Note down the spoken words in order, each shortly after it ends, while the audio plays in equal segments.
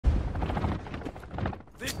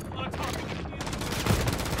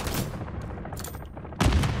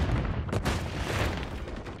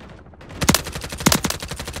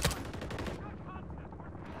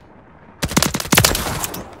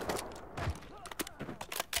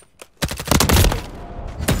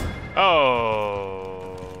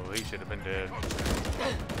Oh, he should have been dead.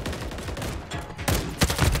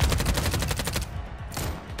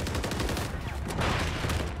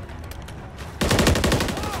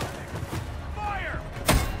 Fire!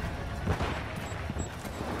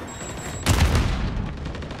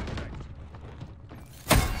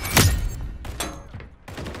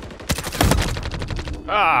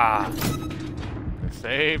 Ah!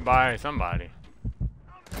 Saved by somebody.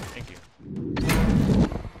 Thank you.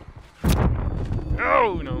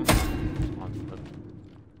 Oh no!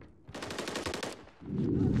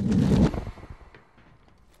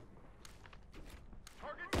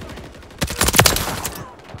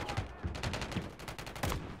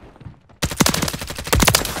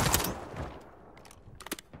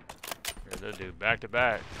 They'll do back to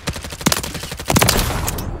back.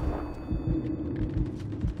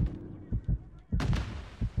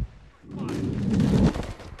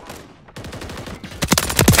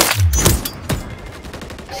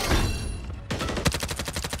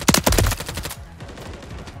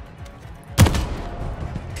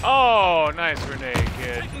 Oh, nice grenade,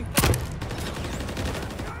 kid.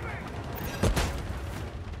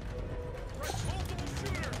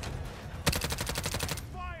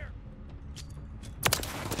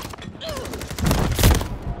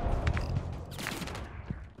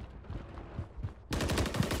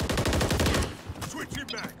 Switching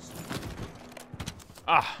backs.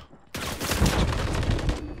 Ah.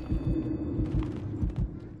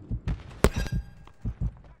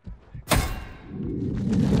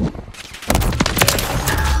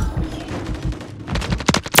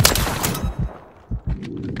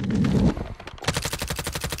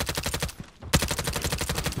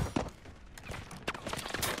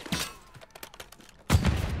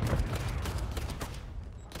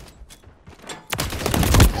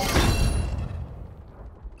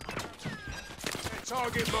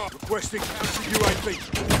 Target mark. Requesting counter UAV.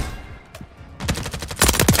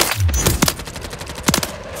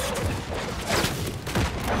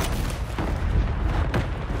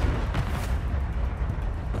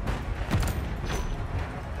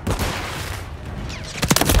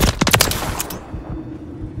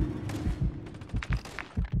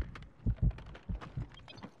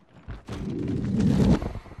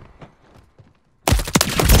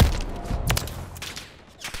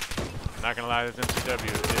 Not gonna lie, this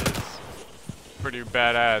MCW is pretty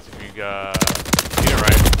badass if you get it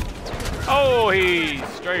right. Oh, he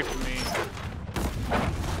strafed me.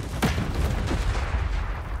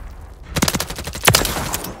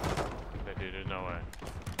 That dude, there's no way.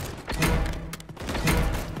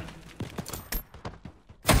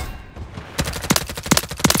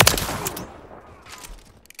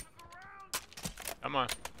 Come on.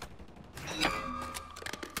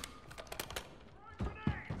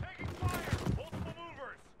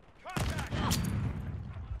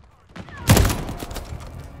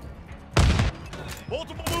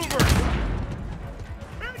 Multiple movers!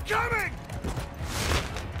 Incoming!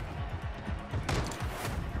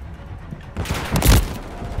 I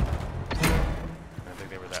don't think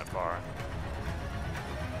they were that far.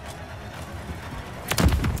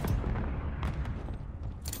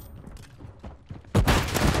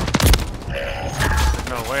 There's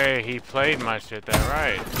no way he played my shit that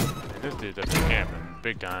right. Man, this dude's up here camping,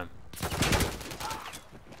 big time.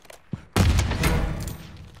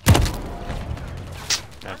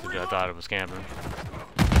 That's the dude I thought it was camping.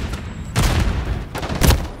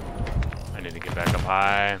 I need to get back up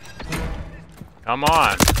high. Come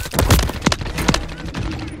on!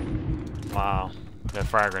 Wow. That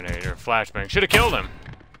frag grenade or flashbang should have killed him!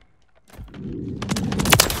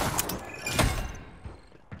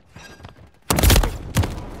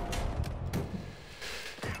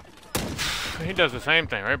 He does the same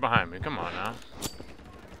thing right behind me. Come on now.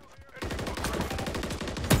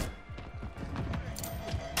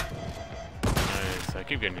 Nice. I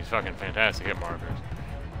keep getting these fucking fantastic hit markers.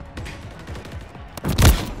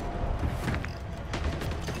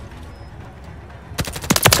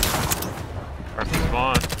 Perfect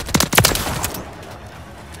spawn.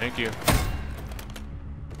 Thank you.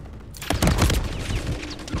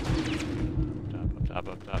 Top,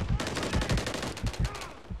 up top.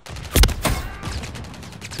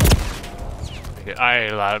 I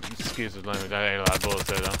ate a lot of, excuse the language, I ate a lot of bullets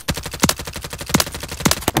there though.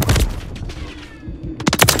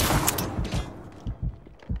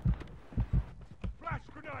 Flash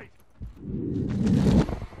grenade!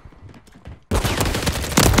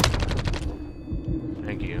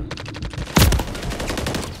 Thank you.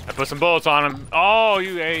 I put some bullets on him. Oh,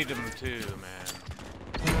 you ate him too, man.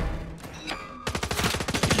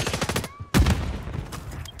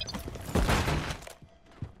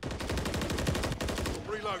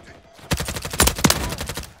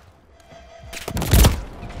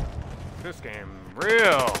 this game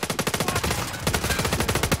real.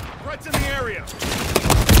 Threats in the area.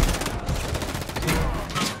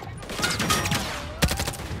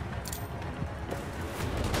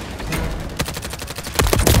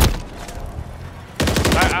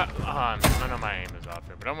 I know my aim is off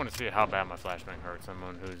here, but I want to see how bad my flashbang hurts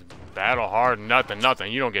someone who's battle hard, nothing.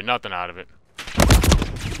 You don't get nothing out of it.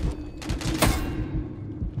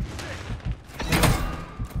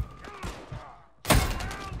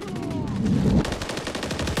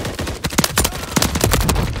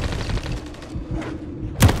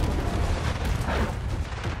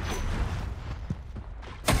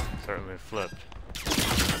 Certainly flipped.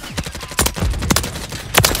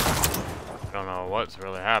 Don't know what's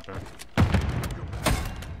really happened.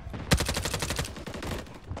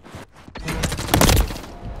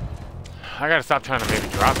 I gotta stop trying to maybe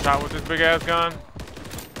drop shot with this big ass gun.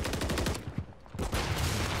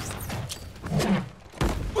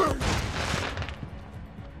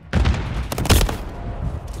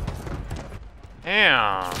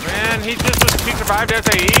 Damn, man, he survived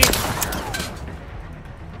SAE?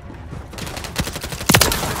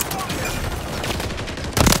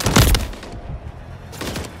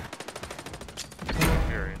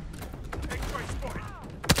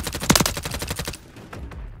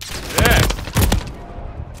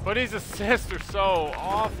 But these assists are so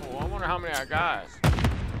awful. I wonder how many I got.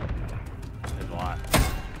 There's a lot.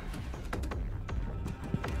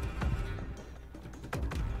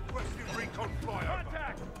 Requesting recon flyover.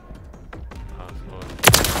 Contact!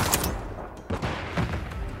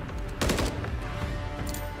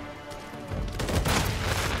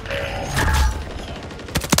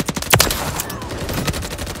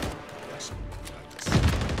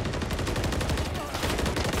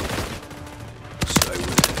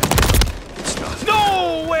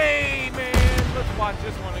 No way, man! Let's watch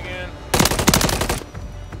this one again.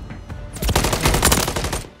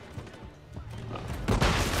 I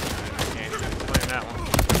can't even explain that one.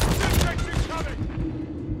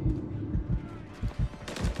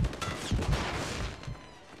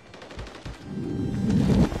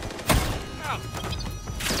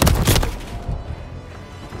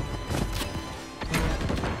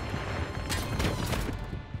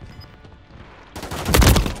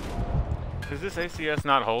 Does this ACS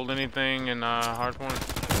not hold anything in hardpoint?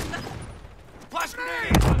 Flash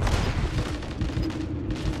grenade!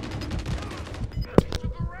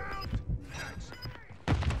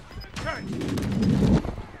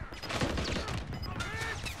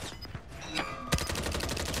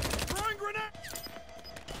 Throwing grenade!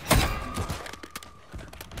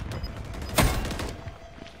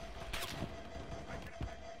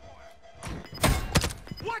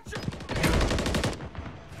 Watch it!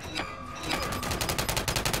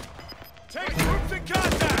 Take groups in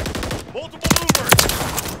contact! Multiple movers!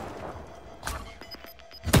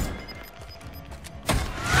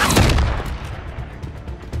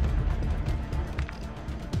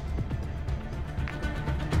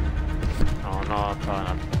 Oh no, I'm probably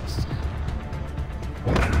not.